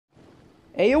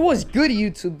Hey, it was good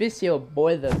YouTube. It's your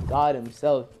boy, the God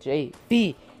himself,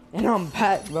 JP, and I'm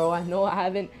back, bro. I know I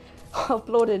haven't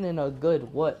uploaded in a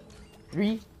good what,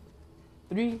 three,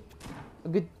 a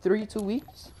good 2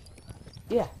 weeks.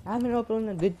 Yeah, I haven't uploaded in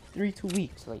a good 2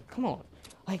 weeks. Like, come on,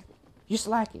 like you're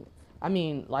slacking. I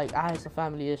mean, like I had some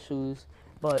family issues,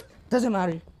 but doesn't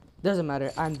matter. Doesn't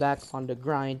matter. I'm back on the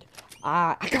grind.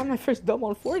 I got my first dub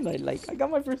on Fortnite. Like I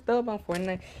got my first dub on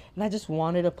Fortnite, and I just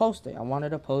wanted to post it. I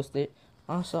wanted to post it.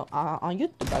 Also, on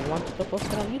YouTube, I wanted to post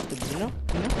it on YouTube. You know.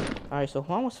 All right. So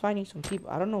Juan was fighting some people.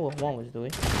 I don't know what Juan was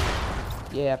doing.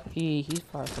 Yeah, he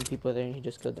fought some people there, and he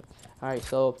just killed them. All right.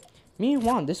 So me and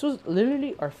Juan, this was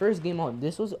literally our first game on.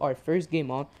 This was our first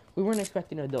game on. We weren't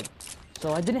expecting a dub,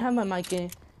 so I didn't have my mic in.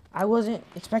 I wasn't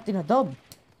expecting a dub,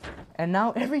 and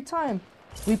now every time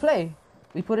we play,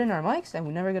 we put in our mics and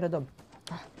we never get a dub.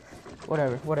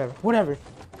 Whatever.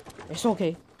 It's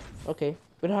okay. Okay,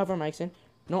 we don't have our mics in.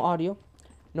 No audio.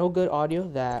 No good audio.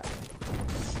 That's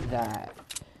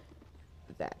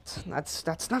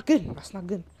not good. That's not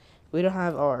good. We don't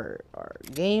have our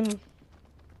game.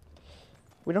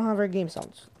 We don't have our game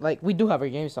sounds. Like we do have our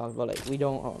game sounds, but like we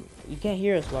don't. You can't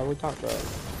hear us while we talk, bro.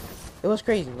 It was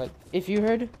crazy. Like if you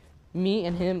heard me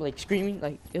and him like screaming,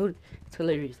 like it's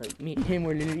hilarious. Like me and him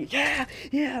were literally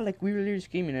yeah, like we were literally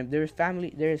screaming. And there's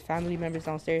family members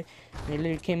downstairs. And they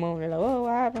literally came over like, oh,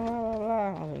 what happened? Blah, blah, blah.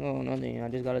 I was like, oh nothing. I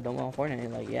just got a dumb on Fortnite.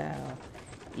 And like yeah,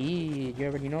 you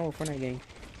already know Fortnite gang.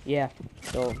 Yeah.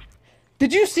 So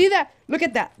did you see that? Look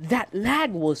at that. That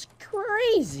lag was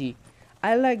crazy.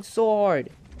 I lagged so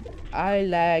hard. I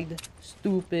lagged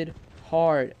stupid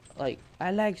hard. Like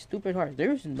I lagged stupid hard.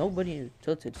 There's nobody in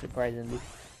Tilted, surprisingly.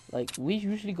 Like we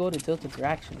usually go to Tilted for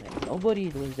action. Like nobody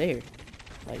was there.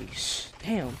 Like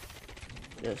damn.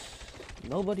 Just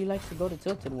nobody likes to go to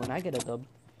Tilted when I get a dub.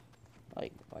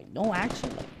 Like no action.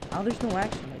 Like now there's no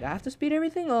action. Like I have to speed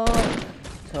everything up.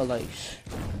 So like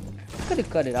I could have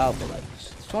cut it out, but like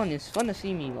it's fun. It's fun to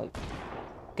see me like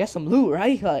get some loot,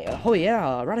 right? Like oh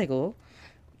yeah, radical.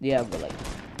 Yeah, but like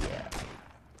yeah,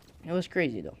 it was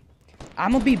crazy though.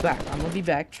 I'm gonna be back.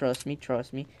 Trust me.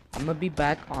 I'm gonna be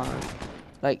back on.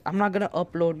 Like I'm not gonna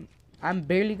upload. I'm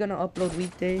barely gonna upload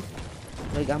weekdays.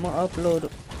 Like I'm gonna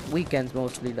upload weekends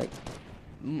mostly. Like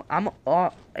I'm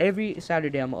every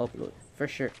Saturday I'm gonna upload for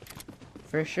sure.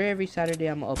 For sure, every Saturday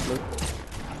I'm gonna upload.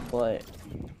 But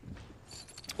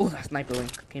oh, that sniper wing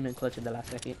came in clutch in the last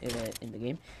second in the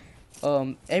game.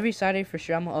 Every Saturday for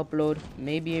sure I'm gonna upload.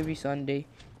 Maybe every Sunday,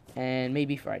 and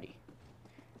maybe Friday.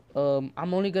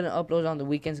 I'm only gonna upload on the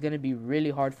weekends. Gonna be really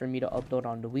hard for me to upload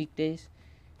on the weekdays.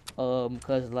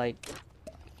 Cause like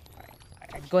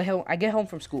I get home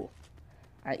from school,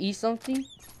 I eat something,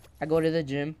 I go to the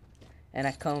gym, and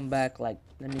I come back like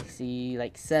let me see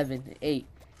like 7, 8,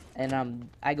 and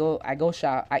I go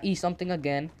shower, I eat something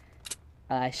again,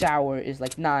 I shower is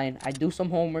like 9, I do some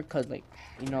homework cause like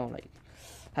you know like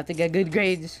I have to get good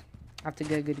grades.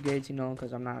 You know,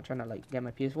 because I'm not trying to like get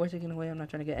my PS4 taken away. I'm not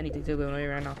trying to get anything taken away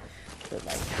right now. But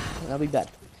like that'll be bad.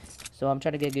 So I'm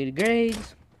trying to get good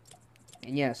grades.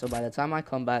 And yeah, so by the time I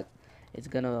come back, it's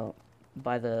gonna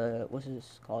by the what's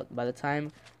this called? By the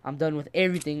time I'm done with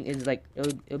everything, is like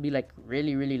it'll be like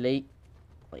really late.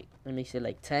 Like let me say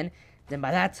like 10. Then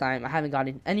by that time I haven't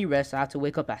gotten any rest. I have to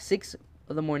wake up at 6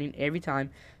 in the morning every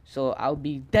time. So I'll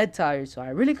be dead tired. So I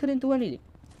really couldn't do anything.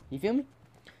 You feel me?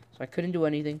 So I couldn't do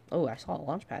anything. Oh, I saw a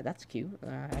launch pad. That's cute.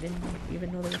 I didn't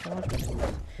even know there was a launch pad in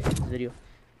this video.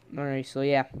 Alright, so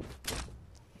yeah.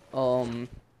 I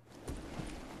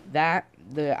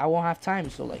won't have time.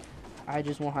 So like, I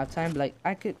just won't have time. Like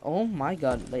I could. Oh my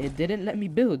god! Like it didn't let me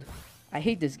build. I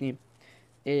hate this game.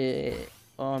 Yeah.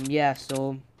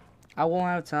 So I won't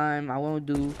have time. I won't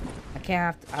do. I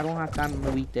don't have time on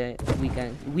the weekdays.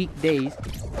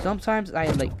 Sometimes I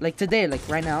like today. Like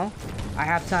right now. I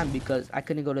have time because I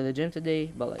couldn't go to the gym today,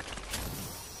 but like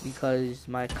because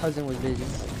my cousin was busy.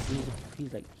 Like,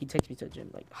 he's like he takes me to the gym.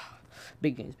 Like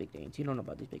big games. You don't know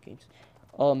about these big games.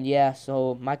 Yeah.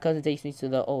 So my cousin takes me to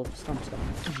the stump.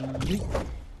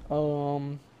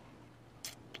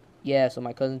 Yeah. So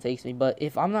my cousin takes me, but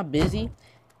if I'm not busy,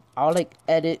 I'll like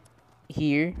edit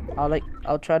here.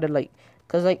 I'll try to like,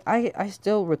 cause like I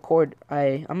still record.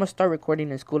 I'm gonna start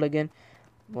recording in school again,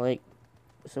 like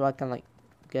so I can like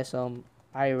get some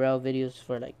IRL videos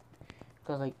for like,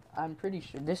 cause like I'm pretty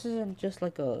sure this isn't just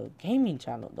like a gaming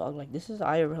channel, dog. Like this is an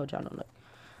IRL channel, like,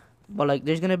 but like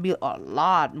there's gonna be a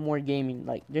lot more gaming.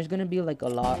 Like there's gonna be like a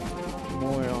lot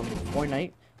more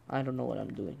Fortnite. I don't know what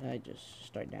I'm doing. I just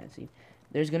start dancing.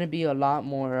 There's gonna be a lot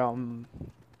more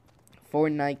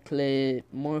Fortnite clip,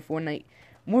 more Fortnite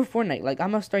more Fortnite. Like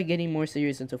I'm gonna start getting more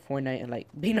serious into Fortnite and like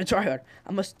being a tryhard.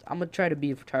 I'm gonna try to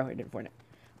be a tryhard in Fortnite.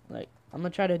 Like I'm gonna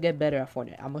try to get better at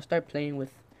Fortnite. I'm gonna start playing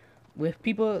with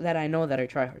people that I know that are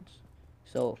tryhards.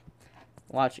 So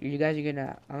watch, you guys are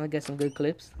gonna. I'm gonna get some good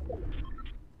clips.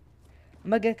 I'm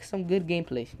gonna get some good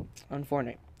gameplay on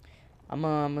Fortnite. I'm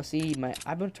gonna see my.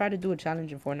 I'm gonna try to do a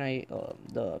challenge in Fortnite.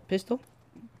 The pistol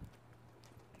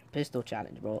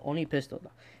challenge, bro. Only pistol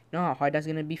though. You know how hard that's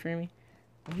gonna be for me?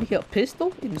 Only a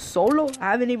pistol in solo?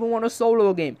 I haven't even won a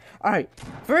solo game. All right,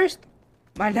 first,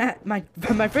 my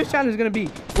first challenge is gonna be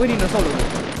winning a solo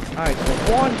game. All right, so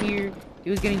Juan here, he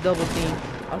was getting double teamed.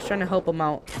 I was trying to help him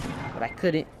out, but I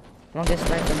couldn't. I don't get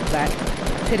sniped from the back.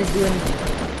 I couldn't do anything.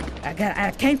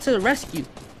 I came to the rescue.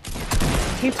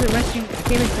 I came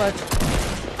in clutch.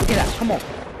 Look at that. Come on.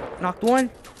 Knocked one.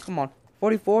 Come on.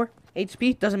 44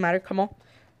 HP. Doesn't matter. Come on.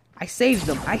 I saved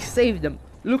them.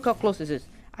 Look how close this is.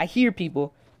 I hear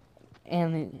people,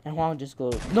 and Juan just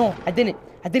goes, "No, I didn't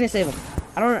save him.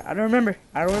 I don't remember.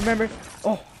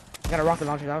 Oh, I got a rocket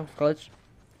launcher. That was clutch.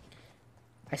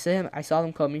 I saw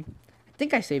them coming. I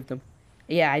think I saved them.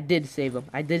 Yeah, I did save them.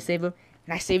 And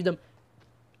I saved them.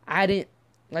 I didn't.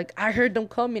 Like, I heard them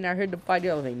coming. I heard them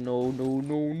fighting. I was like, no.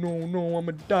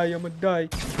 I'ma die.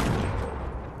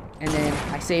 And then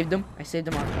I saved them. I was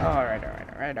like, all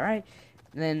right.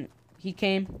 And then he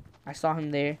came. I saw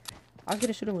him there. I was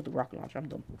gonna shoot him with the rocket launcher. I'm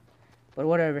dumb. But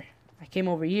whatever. I came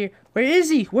over here. Where is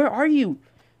he? Where are you?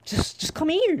 Just come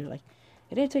here. Like,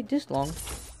 it didn't take this long.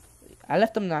 I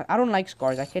left them not. I don't like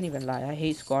scars. I can't even lie. I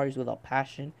hate scars with a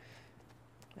passion.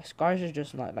 Scars are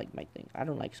just not like my thing. I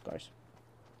don't like scars.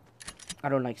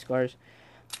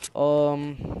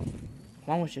 One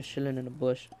was just chilling in the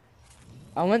bush.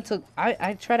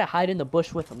 I try to hide in the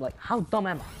bush with him. Like, how dumb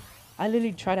am I? I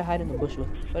literally try to hide in the bush with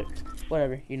him. But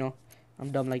whatever, you know. I'm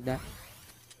dumb like that.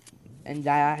 And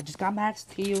I just got max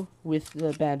heal with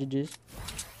the bandages.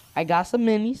 I got some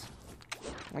minis.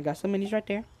 Right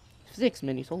there. 6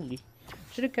 minis, holy.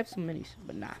 Should have kept some minis,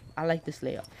 but nah. I like this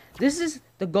layout. This is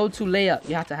the go-to layout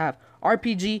you have to have.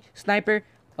 RPG, sniper,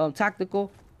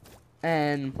 tactical,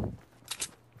 and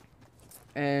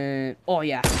oh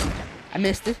yeah. I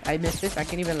missed it. I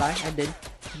can't even lie. I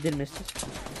did miss this.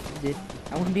 I did.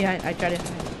 I went behind. I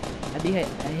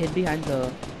hid behind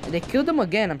the. And they killed him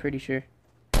again. I'm pretty sure.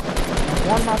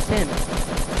 Juan lost him,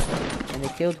 and they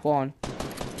killed Juan.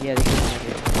 Yeah, they killed him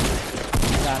again.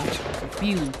 I got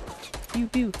him.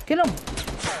 Pew. Kill him.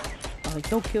 I'm like,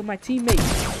 don't kill my teammates.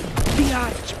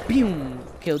 Biatch. Boom.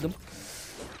 Killed him.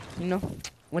 You know,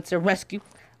 went to rescue.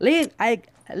 I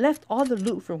left all the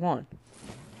loot for Juan.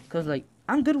 Cause like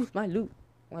I'm good with my loot.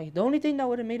 Like the only thing that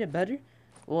would have made it better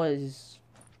was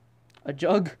a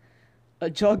jug,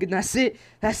 and that's it.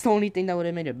 That's the only thing that would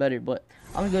have made it better. But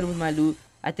I'm good with my loot.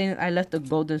 I think I left a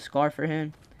golden scar for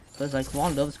him. Cause like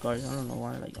Juan loves scars. I don't know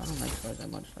why. Like I don't like scars that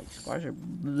much. Like scars are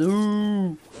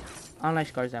blue. I don't like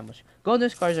scars that much. Golden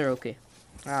scars are okay.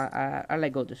 I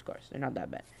like golden scars. They're not that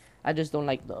bad. I just don't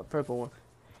like the purple one.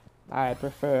 I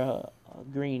prefer a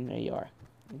green AR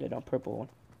than a purple one.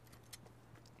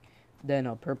 Then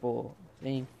a purple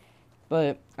thing.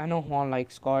 But I know Juan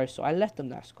likes scars, so I left him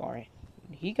that scar.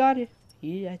 He got it.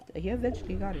 He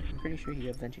eventually got it. I'm pretty sure he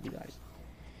eventually got it.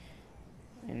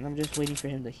 And I'm just waiting for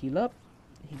him to heal up.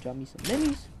 He dropped me some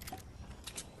minis.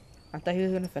 I thought he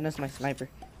was gonna finesse my sniper.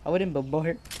 I wouldn't be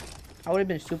butthurt. I would have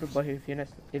been super butthurt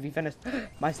if he finished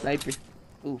my sniper.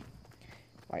 Ooh.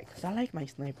 Right, cause I like my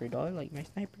sniper, dog. Like my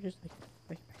snipers,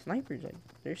 like my snipers, like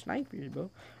they're snipers, bro.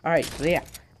 All right, so yeah,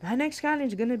 my next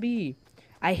challenge is gonna be.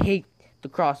 I hate the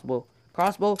crossbow.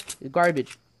 Crossbow is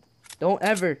garbage. Don't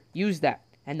ever use that.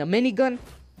 And the minigun,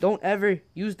 don't ever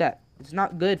use that. It's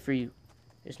not good for you.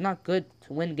 It's not good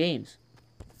to win games.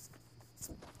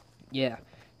 Yeah.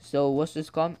 So what's this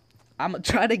called? I'm gonna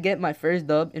try to get my first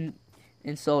dub in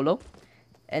solo,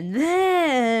 and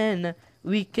then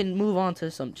we can move on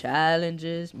to some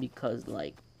challenges because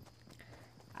like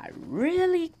I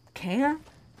really can't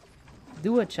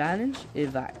do a challenge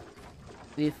if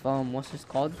what's this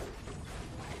called?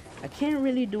 I can't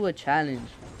really do a challenge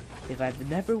if I've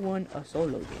never won a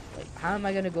solo game. Like how am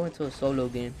I gonna go into a solo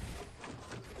game?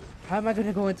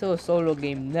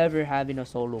 Never having a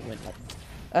solo win? Like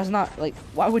that's not like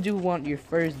why would you want your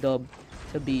first dub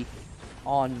to be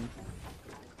on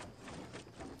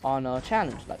a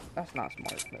challenge? Like that's not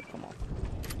smart. Like come on,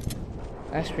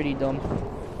 that's pretty dumb.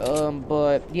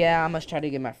 But yeah, I must try to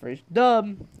get my first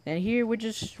dub. And here we're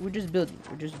just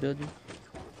building.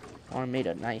 I made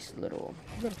a nice little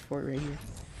fort right here.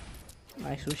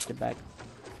 I switched it back.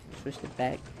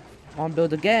 I want to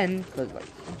build again because like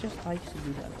he just likes to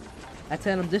do that. I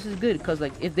tell him this is good because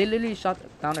like if they literally shot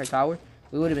down our tower,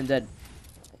 We would have been dead.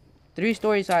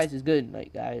 3-story size is good,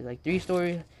 like guys. Like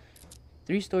 3-story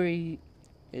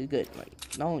is good.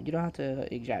 Like no, you don't have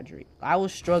to exaggerate. I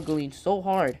was struggling so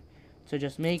hard to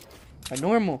just make a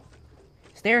normal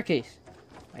staircase.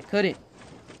 I couldn't.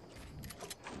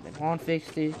 Then Juan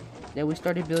fixed it. Then we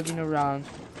started building around,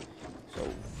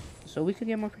 so we could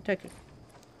get more protected.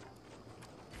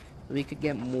 We could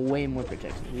get way more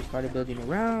protection. We started building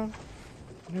around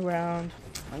and around,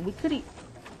 and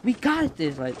we got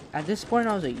this. Like at this point,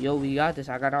 I was like, "Yo, we got this.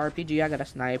 I got an RPG. I got a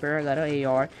sniper. I got an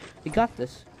AR. We got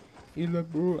this." He's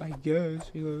like, "Bro, I guess."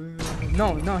 He's like,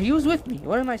 no, he was with me.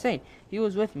 What am I saying? He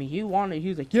was with me. He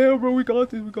was like, "Yeah, bro, we got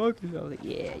this. We got this." I was like,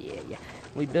 "Yeah."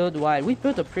 We built wide. We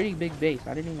built a pretty big base.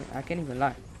 I can't even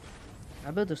lie.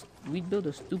 We built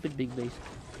a stupid big base.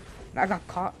 I got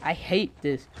caught. I hate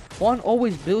this. Juan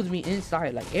always builds me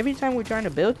inside. Like every time we're trying to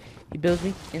build, he builds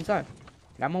me inside.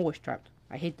 And I'm always trapped.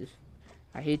 I hate this.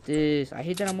 I hate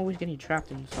that I'm always getting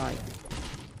trapped inside.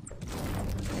 And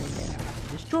then I have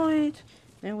to destroy it.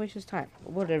 And waste his time.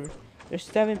 But whatever. There's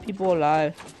 7 people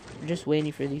alive. We're just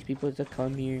waiting for these people to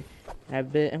come here.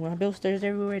 And when I build stairs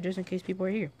everywhere just in case people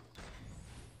are here.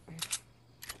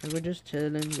 And we're just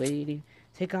chilling, waiting.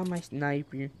 Take out my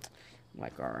sniper. I'm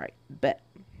like, alright, bet.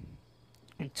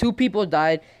 And 2 people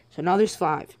died, so now there's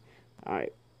 5.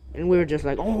 Alright. And we were just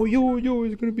like, oh, yo,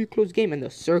 it's gonna be a close game. And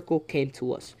the circle came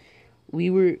to us. We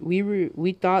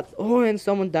thought, oh, and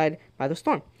someone died by the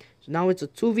storm. So now it's a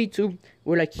 2v2.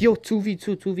 We're like, yo,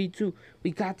 2v2.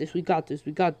 We got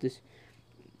this.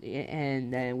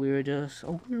 And then we were just,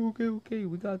 okay,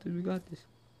 we got this.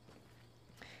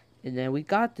 And then we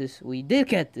got this. We did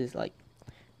get this. Like,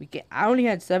 I only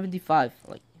had 75.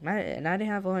 Like, and I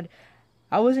didn't have 100.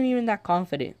 I wasn't even that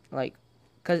confident. Like,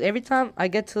 because every time I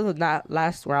get to the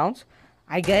last rounds,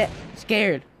 I get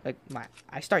scared. Like,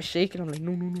 I start shaking. I'm like,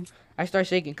 no. I start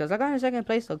shaking because I got in 2nd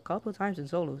place a couple times in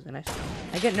solos. And I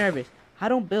get nervous. I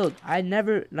don't build. I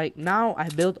never, like, now I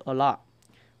build a lot.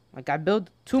 Like, I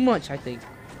build too much, I think.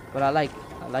 But I like it.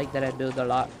 I like that I build a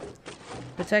lot.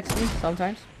 Protects me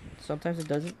sometimes. Sometimes it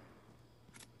doesn't.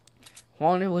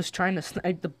 Juan was trying to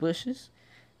snipe the bushes.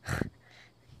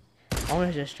 Juan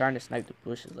was just trying to snipe the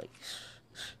bushes. Like,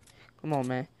 come on,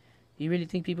 man. You really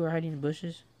think people are hiding in the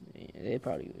bushes? Yeah, they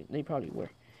probably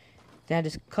were. Then I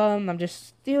just come. I'm just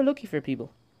still looking for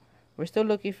people. We're still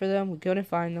looking for them. We couldn't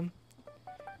find them.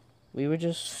 We were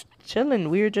just chilling.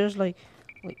 We were just like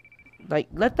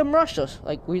let them rush us.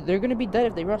 Like they're gonna be dead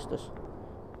if they rushed us.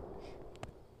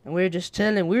 And we were just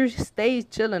chilling. We were just stay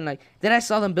chilling. Like then I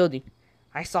saw them building.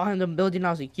 I saw them building.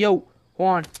 I was like, yo,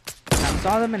 Juan. And I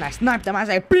saw them and I sniped them. I was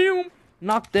like, boom,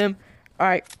 knocked them. All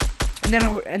right.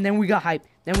 And then we got hyped.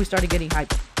 Then we started getting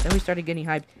hyped.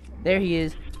 There he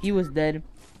is. He was dead.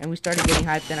 And we started getting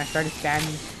hyped. Then I started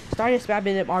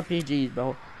spamming them RPGs,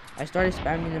 bro. I took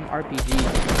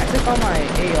out my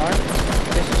AR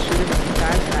just to shoot him a few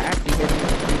times, and I actually hit him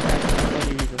 3 times.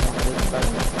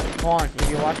 Come on, if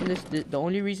you're watching this, the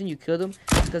only reason you killed him is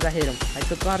because I hit him. I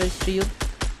took out his shield,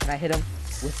 and I hit him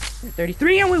with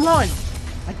 33, and we won!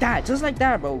 Like that, just like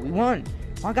that, bro. We won.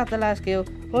 I got the last kill.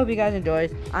 Hope you guys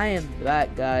enjoyed. I am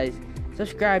back, guys.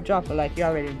 Subscribe, drop a like. You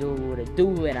already know what to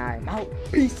do, and I'm out.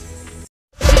 Peace.